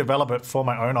could actually develop it for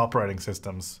my own operating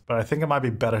systems, but I think it might be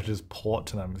better to just port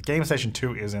to them. Game Station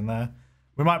 2 is in there.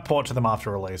 We might port to them after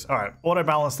release. All right, auto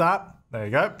balance that. There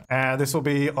you go. And this will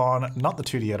be on not the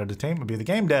 2D editor team, it'll be the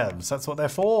game devs. That's what they're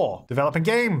for. Developing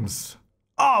games.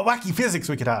 Oh, wacky physics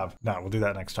we could have. No, we'll do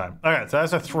that next time. Okay, so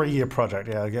that's a 3-year project.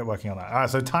 Yeah, I'll get working on that. All right,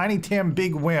 so Tiny Tim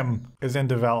Big Whim is in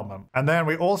development. And then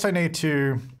we also need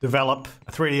to develop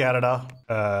a 3D editor.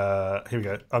 Here we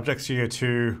go. Object Studio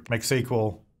 2, make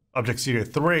sequel. Object Studio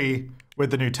 3 with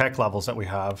the new tech levels that we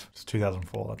have. It's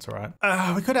 2004, that's all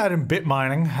right. We could add in bit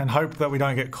mining and hope that we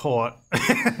don't get caught.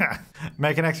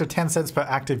 Make an extra 10 cents per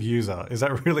active user. Is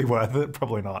that really worth it?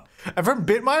 Probably not. And from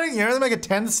bit mining, you only make it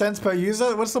 10 cents per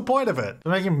user? What's the point of it?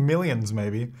 We're making millions,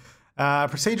 maybe.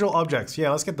 Procedural objects.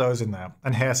 Yeah, let's get those in there.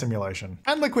 And hair simulation.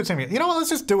 And liquid simulation. You know what? Let's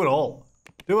just do it all.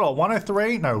 Do it all.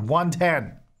 103? No,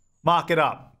 110. Mark it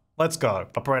up. Let's go.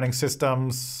 Operating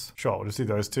systems. Sure, we'll just do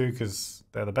those two because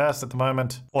they're the best at the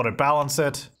moment. Auto balance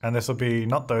it. And this will be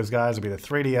not those guys, it'll be the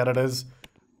 3D editors.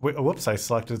 Whoops, I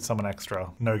selected someone extra.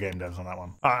 No game devs on that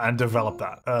one. And develop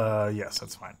that. Yes,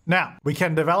 that's fine. Now, we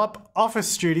can develop Office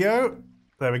Studio.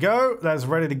 There we go. That's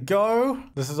ready to go.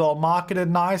 This is all marketed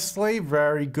nicely.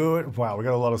 Very good. Wow, we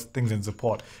got a lot of things in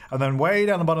support. And then way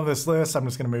down the bottom of this list, I'm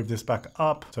just going to move this back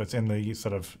up. So it's in the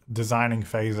sort of designing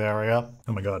phase area.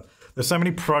 Oh my God. There's so many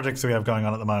projects we have going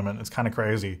on at the moment. It's kind of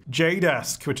crazy.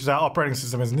 JDesk, which is our operating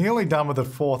system, is nearly done with the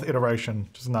 4th iteration,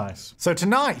 which is nice. So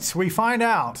tonight we find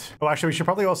out, well, actually we should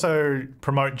probably also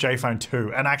promote JPhone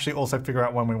 2 and actually also figure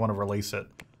out when we want to release it.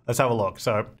 Let's have a look.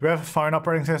 So, do we have a phone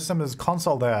operating system? There's a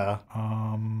console there.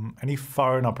 Any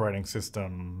phone operating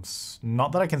systems?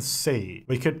 Not that I can see.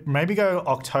 We could maybe go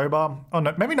October. Oh,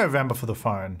 no, maybe November for the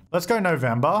phone. Let's go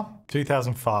November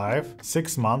 2005.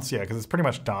 6 months, yeah, because it's pretty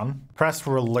much done. Press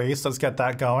release. Let's get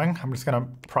that going. I'm just going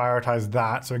to prioritize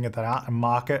that so we can get that out and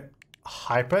mark it,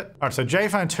 hype it. All right, so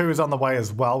JPhone 2 is on the way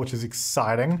as well, which is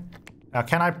exciting. Now,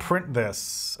 can I print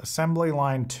this? Assembly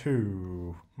line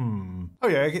 2. Oh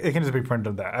yeah, it can just be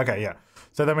printed there. Okay, yeah.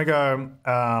 So then we go,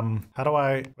 how do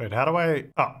I,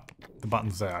 oh, the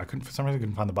button's there. For some reason I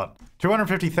couldn't find the button.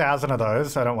 250,000 of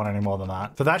those. I don't want any more than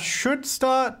that. So that should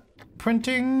start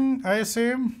printing, I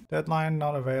assume. Deadline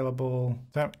not available.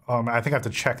 I think I have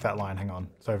to check that line. Hang on.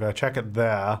 So if I check it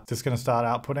there, it's just going to start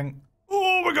outputting.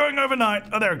 Oh, we're going overnight.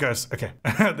 Oh, there it goes. Okay.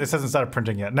 This hasn't started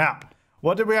printing yet. Now,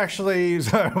 what did we actually,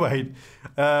 wait,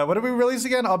 what did we release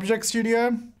again? Object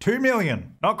Studio? 2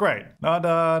 million. Not great. Not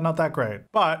that great.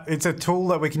 But it's a tool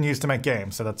that we can use to make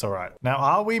games, so that's all right. Now,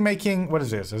 are we making, what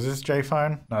is this? Is this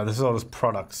JPhone? No, this is all just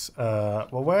products. Well,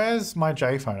 where's my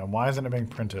JPhone and why isn't it being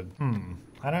printed?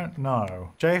 I don't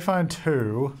know. JPhone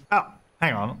 2. Oh,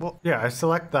 hang on. Well, yeah, I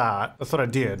select that. That's what I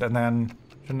did. And then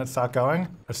shouldn't it start going?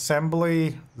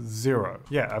 Assembly 0.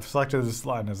 Yeah, I've selected this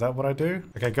line. Is that what I do?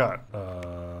 Okay, got it.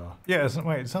 Yeah,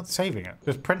 it's not saving it.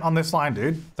 Just print on this line,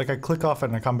 dude. It's like I click off it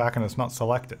and I come back and it's not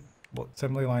selected. Well,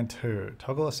 assembly line 2.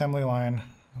 Toggle assembly line.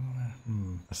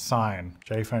 Assign.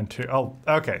 JPhone 2. Oh,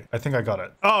 okay. I think I got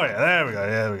it. Oh yeah, there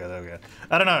we go.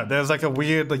 I don't know. There's like a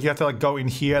weird, like you have to like go in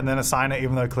here and then assign it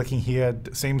even though clicking here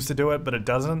seems to do it, but it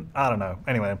doesn't. I don't know.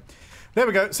 Anyway, there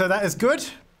we go. So that is good.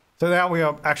 So now we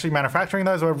are actually manufacturing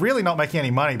those. We're really not making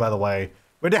any money, by the way.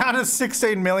 We're down to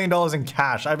 $16 million in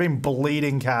cash. I've been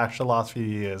bleeding cash the last few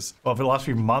years. Well, for the last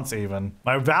few months even.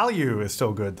 My value is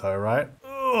still good though, right?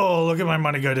 Oh, look at my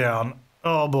money go down.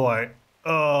 Oh boy.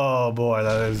 Oh boy,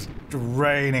 that is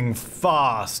draining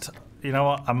fast. You know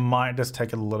what? I might just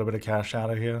take a little bit of cash out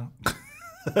of here.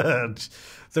 So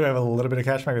we have a little bit of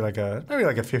cash, maybe like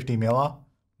a 50 miller.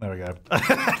 There we go.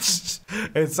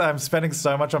 I'm spending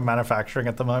so much on manufacturing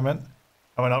at the moment.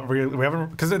 And we're not really, we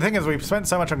haven't, because the thing is we've spent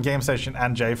so much on GameStation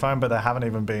and JPhone, but they haven't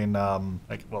even been, not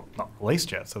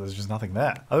released yet, so there's just nothing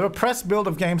there. I have a press build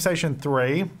of GameStation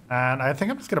 3, and I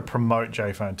think I'm just going to promote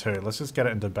JPhone 2. Let's just get it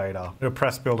into beta. Do a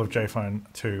press build of JPhone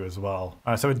 2 as well.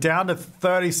 All right, so we're down to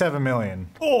 37 million.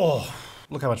 Oh,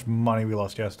 look how much money we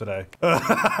lost yesterday.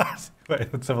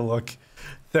 Wait, let's have a look.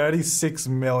 36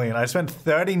 million. I spent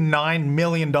 $39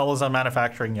 million on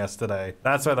manufacturing yesterday.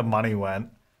 That's where the money went.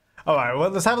 All right, well,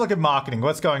 let's have a look at marketing.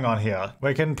 What's going on here?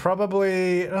 We can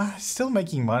probably, still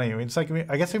making money. I mean, it's like,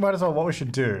 I guess we might as well, what we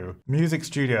should do. Music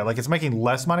studio, like it's making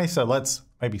less money, so let's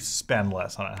maybe spend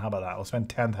less on it. How about that? We'll spend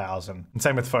 10,000. And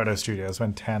same with photo studio,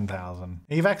 spend 10,000.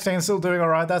 E-Vaccine's still doing all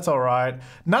right, that's all right.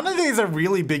 None of these are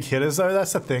really big hitters though,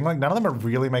 that's the thing. Like none of them are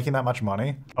really making that much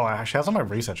money. Oh, actually, how's all my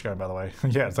research going, by the way?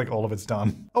 Yeah, it's like all of it's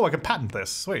done. Oh, I can patent this,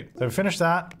 sweet. So we finished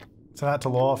that. Send that to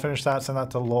law, finish that, send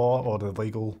that to law, or to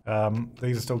legal.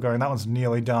 These are still going. That one's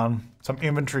nearly done. Some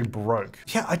inventory broke.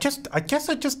 Yeah, I guess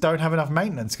I just don't have enough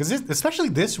maintenance, because especially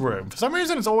this room. For some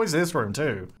reason, it's always this room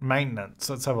too. Maintenance,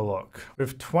 let's have a look. We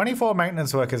have 24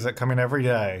 maintenance workers that come in every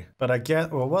day, but I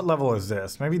get, well, what level is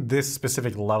this? Maybe this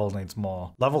specific level needs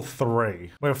more. Level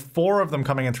 3. We have 4 of them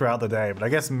coming in throughout the day, but I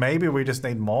guess maybe we just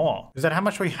need more. Is that how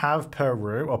much we have per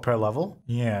room, or per level?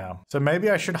 Yeah. So maybe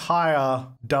I should hire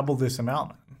double this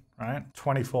amount. Right?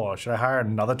 24. Should I hire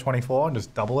another 24 and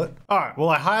just double it? All right, well,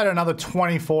 I hired another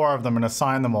 24 of them and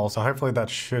assigned them all, so hopefully that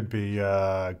should be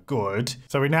good.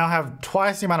 So we now have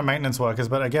twice the amount of maintenance workers,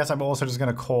 but I guess I'm also just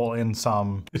gonna call in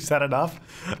some. Is that enough?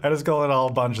 I just call in a whole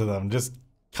bunch of them. Just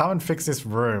come and fix this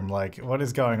room. Like, what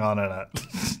is going on in it?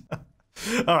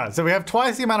 All right, so we have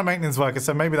twice the amount of maintenance workers,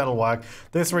 so maybe that'll work.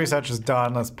 This research is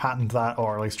done. Let's patent that,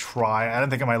 or at least try. I don't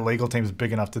think my legal team's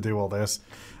big enough to do all this.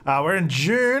 We're in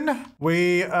June.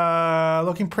 We are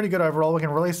looking pretty good overall. We can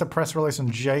release the press release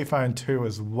on JPhone 2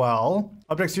 as well.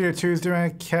 Object Studio 2 is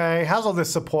doing okay. How's all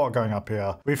this support going up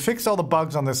here? We fixed all the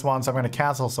bugs on this one, so I'm going to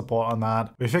cancel support on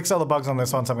that. We fixed all the bugs on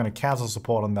this one, so I'm going to cancel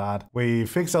support on that. We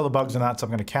fixed all the bugs in that, so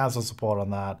I'm going to cancel support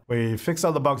on that. We fixed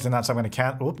all the bugs in that, so I'm going to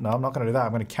cancel. Oop, no, I'm not going to do that.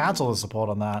 I'm going to cancel the support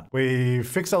on that. We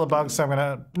fixed all the bugs, so I'm going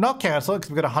to not cancel it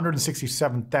because we've got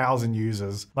 167,000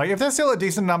 users. Like, if there's still a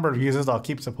decent number of users, I'll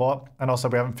keep support. And also,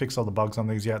 we haven't fixed all the bugs on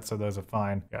these yet, so those are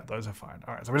fine. Yeah, those are fine.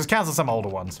 All right, so we just cancel some older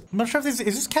ones. I'm not sure if is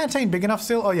this canteen big enough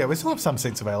still? Oh yeah, we still have some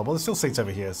seats available. There's still seats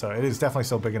over here, so it is definitely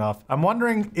still big enough. I'm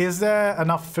wondering, is there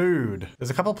enough food?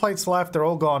 There's a couple plates left. They're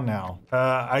all gone now.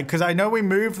 Because I know we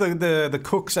moved the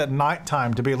cooks at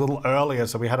nighttime to be a little earlier,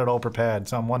 so we had it all prepared.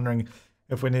 So I'm wondering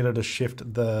if we needed to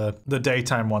shift the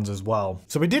daytime ones as well.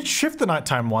 So we did shift the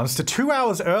nighttime ones to 2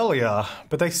 hours earlier,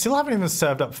 but they still haven't even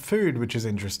served up food, which is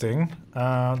interesting. They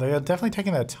are definitely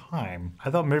taking their time.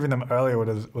 I thought moving them earlier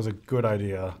was a good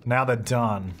idea. Now they're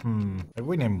done. Maybe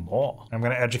we need more. I'm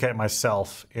gonna educate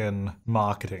myself in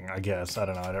marketing, I guess. I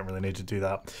don't know, I don't really need to do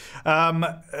that.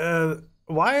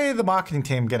 Why are the marketing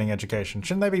team getting education?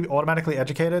 Shouldn't they be automatically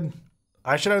educated?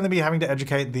 I should only be having to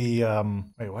educate the,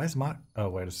 wait, why is oh,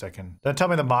 wait a second. Don't tell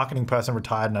me the marketing person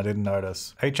retired and I didn't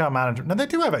notice. HR management, no, they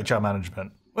do have HR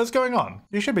management. What's going on?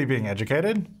 You should be being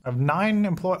educated. I have 9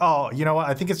 employees. Oh, you know what?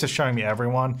 I think it's just showing me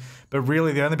everyone, but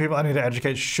really the only people I need to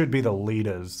educate should be the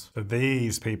leaders. So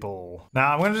these people.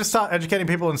 Now I'm gonna just start educating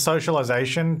people in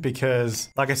socialization because,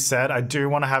 like I said, I do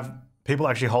wanna have people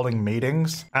actually holding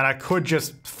meetings, and I could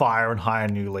just fire and hire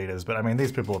new leaders, but I mean,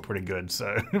 these people are pretty good,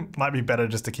 so it might be better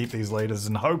just to keep these leaders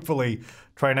and hopefully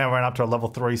train everyone up to a level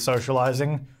 3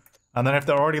 socializing. And then if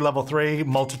they're already level 3,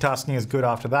 multitasking is good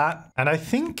after that. And I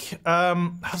think, I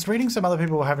was reading some other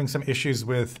people were having some issues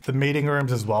with the meeting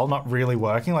rooms as well, not really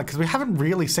working, like, because we haven't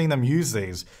really seen them use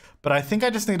these. But I think I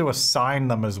just need to assign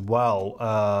them as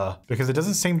well, because it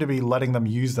doesn't seem to be letting them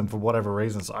use them for whatever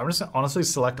reason. So I'm just gonna honestly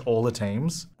select all the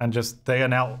teams and just, they are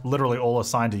now literally all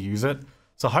assigned to use it.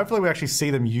 So hopefully we actually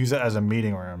see them use it as a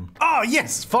meeting room. Oh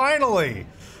yes, finally!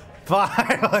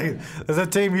 Finally, there's a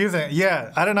team using it.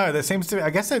 Yeah, I don't know. There seems to be,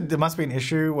 I guess there must be an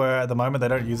issue where at the moment they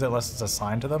don't use it unless it's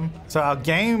assigned to them. So our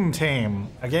game team,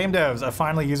 our game devs are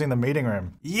finally using the meeting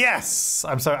room. Yes!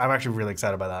 I'm actually really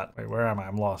excited by that. Wait, where am I?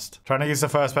 I'm lost. Trying to use the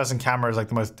first person camera is like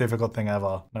the most difficult thing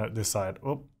ever. No, this side.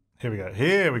 Oop. Here we go.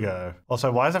 Here we go.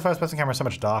 Also, why is the first person camera so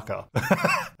much darker?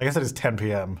 I guess it is 10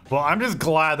 p.m. Well, I'm just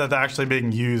glad that they're actually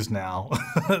being used now.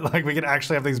 Like, we can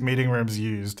actually have these meeting rooms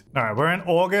used. All right, we're in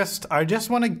August. I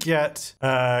just want to get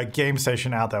Game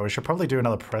Station out there. We should probably do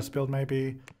another press build,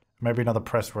 maybe. Maybe another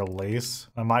press release.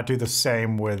 I might do the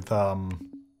same with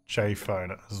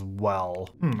JPhone as well.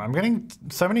 I'm getting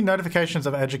so many notifications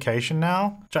of education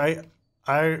now, which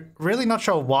I'm really not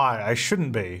sure why. I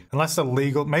shouldn't be. Unless the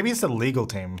legal, maybe it's the legal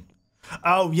team.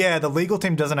 Oh yeah, the legal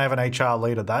team doesn't have an HR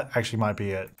leader. That actually might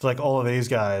be it. It's like all of these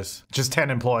guys, just 10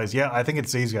 employees. Yeah, I think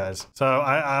it's these guys. So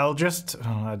I'll just,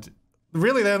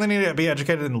 really they only need to be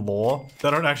educated in law.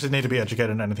 They don't actually need to be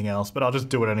educated in anything else, but I'll just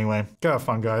do it anyway. Go have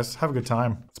fun, guys. Have a good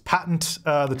time. Let's patent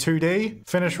the 2D,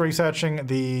 finish researching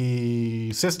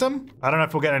the system. I don't know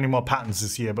if we'll get any more patents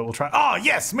this year, but we'll try. Oh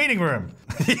yes, meeting room.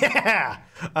 Yeah.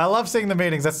 I love seeing the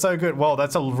meetings. That's so good. Whoa,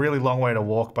 that's a really long way to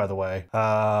walk, by the way.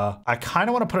 I kind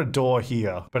of want to put a door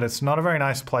here, but it's not a very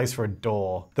nice place for a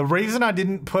door. The reason I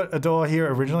didn't put a door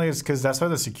here originally is because that's where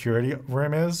the security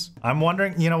room is. I'm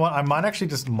wondering, you know what? I might actually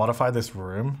just modify this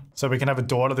room so we can have a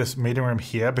door to this meeting room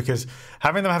here, because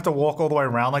having them have to walk all the way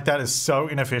around like that is so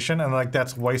inefficient, and like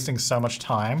that's wasting so much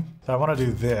time. So I want to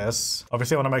do this.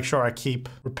 Obviously, I want to make sure I keep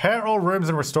repair all rooms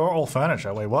and restore all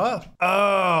furniture. Wait, what?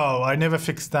 Oh, I never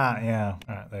fixed that. Yeah.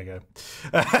 All right, there you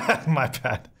go. My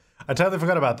bad. I totally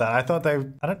forgot about that. I thought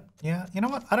yeah, you know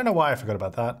what? I don't know why I forgot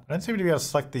about that. I don't seem to be able to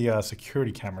select the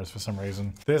security cameras for some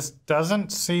reason. This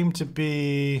doesn't seem to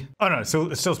be, oh no, it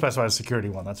still specifies security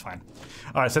one, that's fine.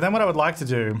 All right, so then what I would like to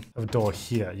do, have a door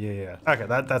here, yeah. Okay,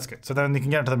 that's good. So then you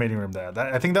can get into the meeting room there.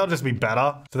 I think that'll just be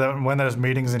better. So that when there's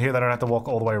meetings in here, they don't have to walk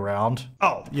all the way around.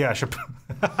 Oh, yeah, I should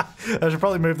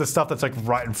probably move the stuff that's like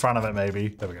right in front of it maybe.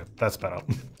 There we go, that's better.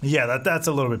 Yeah, that's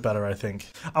a little bit better, I think.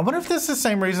 I wonder if this is the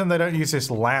same reason they don't use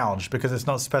this lounge, because it's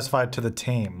not specified to the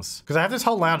teams. Because I have this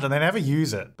whole lounge and they never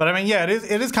use it. But I mean, yeah,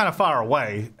 it is kind of far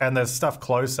away and there's stuff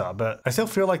closer, but I still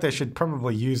feel like they should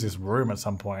probably use this room at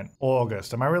some point.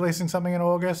 August. Am I releasing something in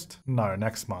August? No,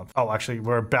 next month. Oh, actually,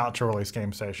 we're about to release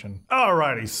Game Station.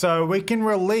 Alrighty, so we can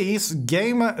release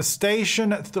Game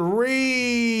Station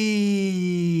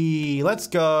 3. Let's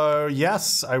go.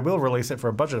 Yes, I will release it for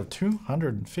a budget of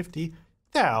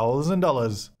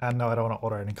 $250,000. And no, I don't want to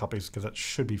order any copies because it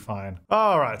should be fine.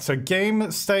 All right, so Game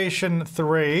Station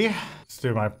 3. Let's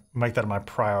make that my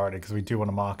priority because we do want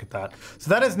to market that. So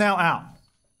that is now out.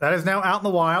 That is now out in the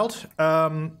wild.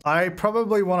 I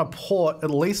probably want to port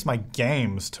at least my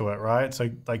games to it, right? So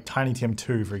like Tiny Tim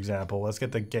 2, for example. Let's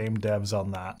get the game devs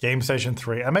on that. Game Station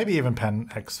 3, and maybe even Pen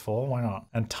X4, why not?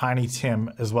 And Tiny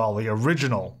Tim as well, the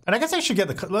original. And I guess I should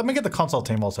let me get the console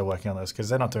team also working on this because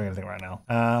they're not doing anything right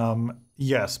now.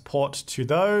 Yes, port to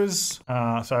those.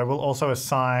 So I will also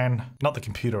assign, not the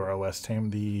computer OS team,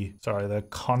 the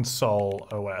console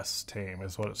OS team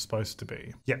is what it's supposed to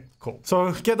be. Yeah, cool.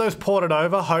 So get those ported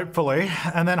over, hopefully.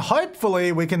 And then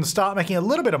hopefully we can start making a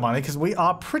little bit of money because we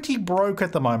are pretty broke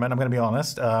at the moment, I'm gonna be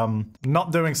honest.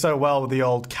 Not doing so well with the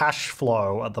old cash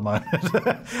flow at the moment.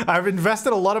 I've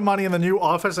invested a lot of money in the new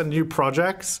office and new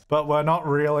projects, but we're not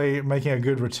really making a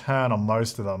good return on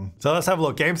most of them. So let's have a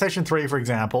look. Game Station 3, for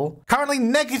example. Currently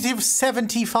negative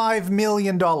 $75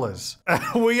 million.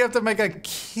 We have to make a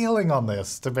killing on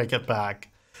this to make it back.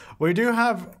 We do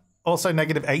have also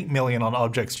negative 8 million on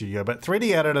Object Studio, but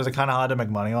 3D editors are kind of hard to make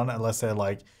money on unless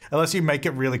you make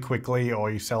it really quickly or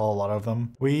you sell a lot of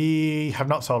them. We have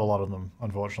not sold a lot of them,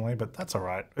 unfortunately, but that's all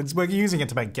right. We're using it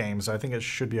to make games, so I think it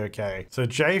should be okay. So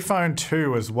JPhone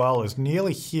 2 as well is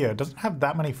nearly here. It doesn't have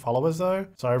that many followers though,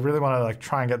 so I really want to like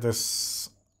try and get this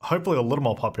hopefully a little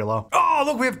more popular. Oh,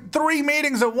 look, we have 3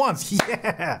 meetings at once.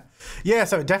 Yeah. Yeah,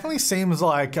 so it definitely seems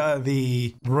like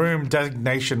the room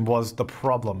designation was the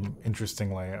problem,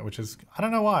 interestingly, which is, I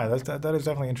don't know why. That is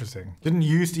definitely interesting. You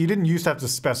didn't used to have to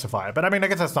specify it, but I mean, I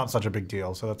guess that's not such a big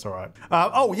deal, so that's all right.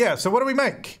 Oh, yeah, so what do we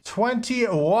make?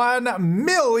 $21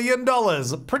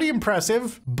 million. Pretty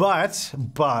impressive, but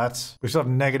we still have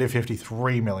negative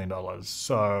 $53 million.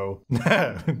 So,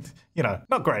 you know,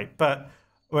 not great, but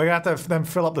we're gonna have to then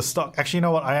fill up the stock. Actually, you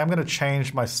know what? I am gonna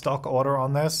change my stock order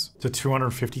on this to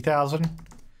 250,000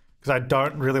 because I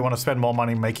don't really want to spend more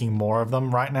money making more of them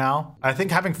right now. I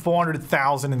think having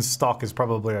 400,000 in stock is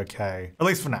probably okay. At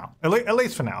least for now. At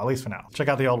least for now. Check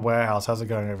out the old warehouse. How's it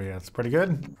going over here? It's pretty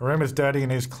good. The room is dirty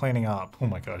and needs cleaning up. Oh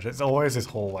my gosh, it's always this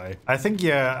hallway. I think,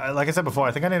 yeah, like I said before,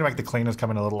 I think I need to make the cleaners come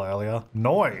in a little earlier.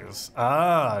 Noise.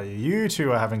 Ah, you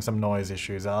two are having some noise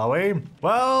issues, are we?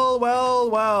 Well.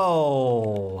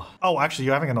 Oh, actually,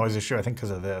 you're having a noise issue, I think,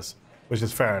 because of this. Which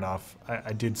is fair enough.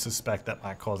 I did suspect that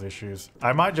might cause issues.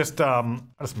 I might just, I'll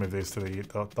just move these to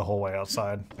the hallway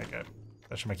outside. There you go.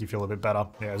 That should make you feel a bit better.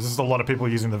 Yeah, there's just a lot of people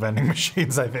using the vending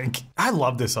machines, I think. I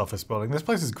love this office building. This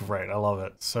place is great. I love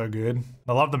it. So good.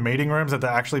 I love the meeting rooms that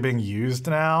they're actually being used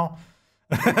now.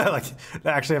 Like, they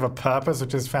actually have a purpose,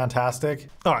 which is fantastic.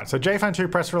 All right, so JPhone 2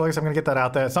 press release, I'm gonna get that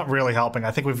out there. It's not really helping.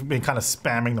 I think we've been kind of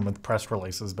spamming them with press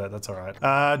releases, but that's all right.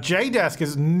 JDesk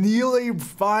is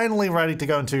finally ready to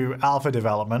go into alpha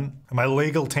development. And my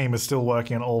legal team is still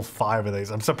working on all 5 of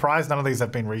these. I'm surprised none of these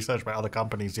have been researched by other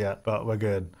companies yet, but we're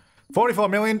good. 44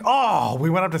 million. Oh, we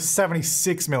went up to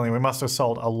 76 million. We must have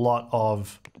sold a lot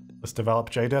of... Let's develop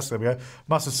JDesk, there we go.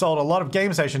 Must have sold a lot of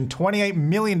Game Station, $28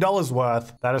 million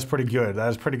worth. That is pretty good, that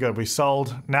is pretty good. We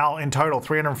sold, now in total,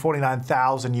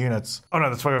 349,000 units. Oh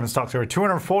no, that's what we have in stock, sorry,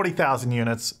 240,000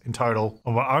 units in total.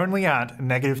 And we're only at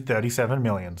negative 37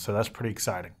 million, so that's pretty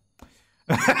exciting.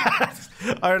 I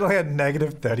only had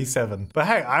negative 37. But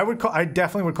hey, I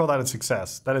definitely would call that a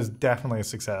success. That is definitely a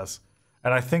success.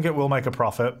 And I think it will make a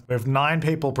profit. We have 9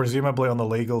 people, presumably on the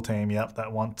legal team, yep,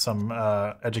 that want some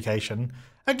education.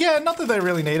 Again, not that they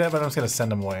really need it, but I'm just gonna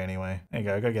send them away anyway. There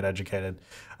you go get educated.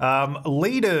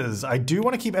 Leaders, I do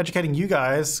want to keep educating you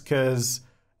guys because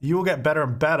you will get better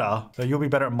and better. So you'll be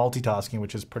better at multitasking,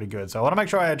 which is pretty good. So I want to make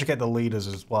sure I educate the leaders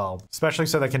as well, especially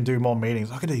so they can do more meetings.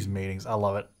 Look at these meetings, I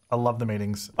love it. I love the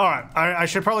meetings. All right, I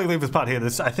should probably leave this part here.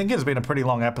 This, I think, has been a pretty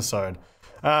long episode.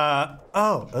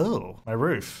 Oh, my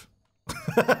roof.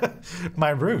 My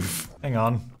roof. Hang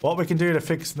on. What we can do to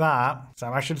fix that, so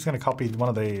I'm actually just going to copy one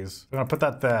of these. We're going to put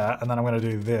that there, and then I'm going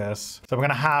to do this. So we're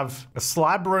going to have a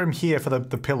slab room here for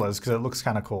the pillars, because it looks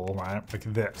kind of cool, right? Like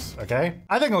this, okay?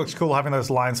 I think it looks cool having those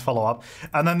lines follow up.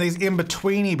 And then these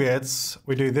in-betweeny bits,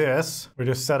 we do this. We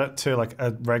just set it to like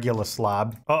a regular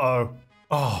slab. Uh-oh.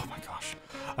 Oh my gosh.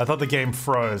 I thought the game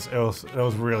froze. It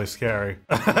was really scary.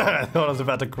 I thought I was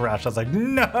about to crash. I was like,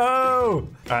 no! All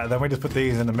right, then we just put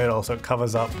these in the middle so it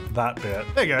covers up that bit.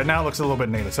 There you go, now it looks a little bit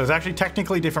neater. So it's actually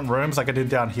technically different rooms like I did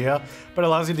down here, but it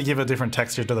allows you to give a different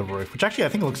texture to the roof, which actually I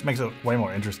think makes it way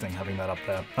more interesting having that up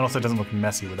there. And also it doesn't look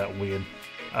messy with that weird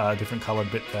different colored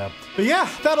bit there. But yeah,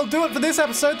 that'll do it for this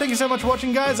episode. Thank you so much for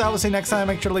watching, guys. I will see you next time.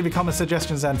 Make sure to leave your comments,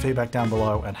 suggestions, and feedback down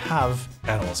below, and have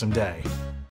an awesome day.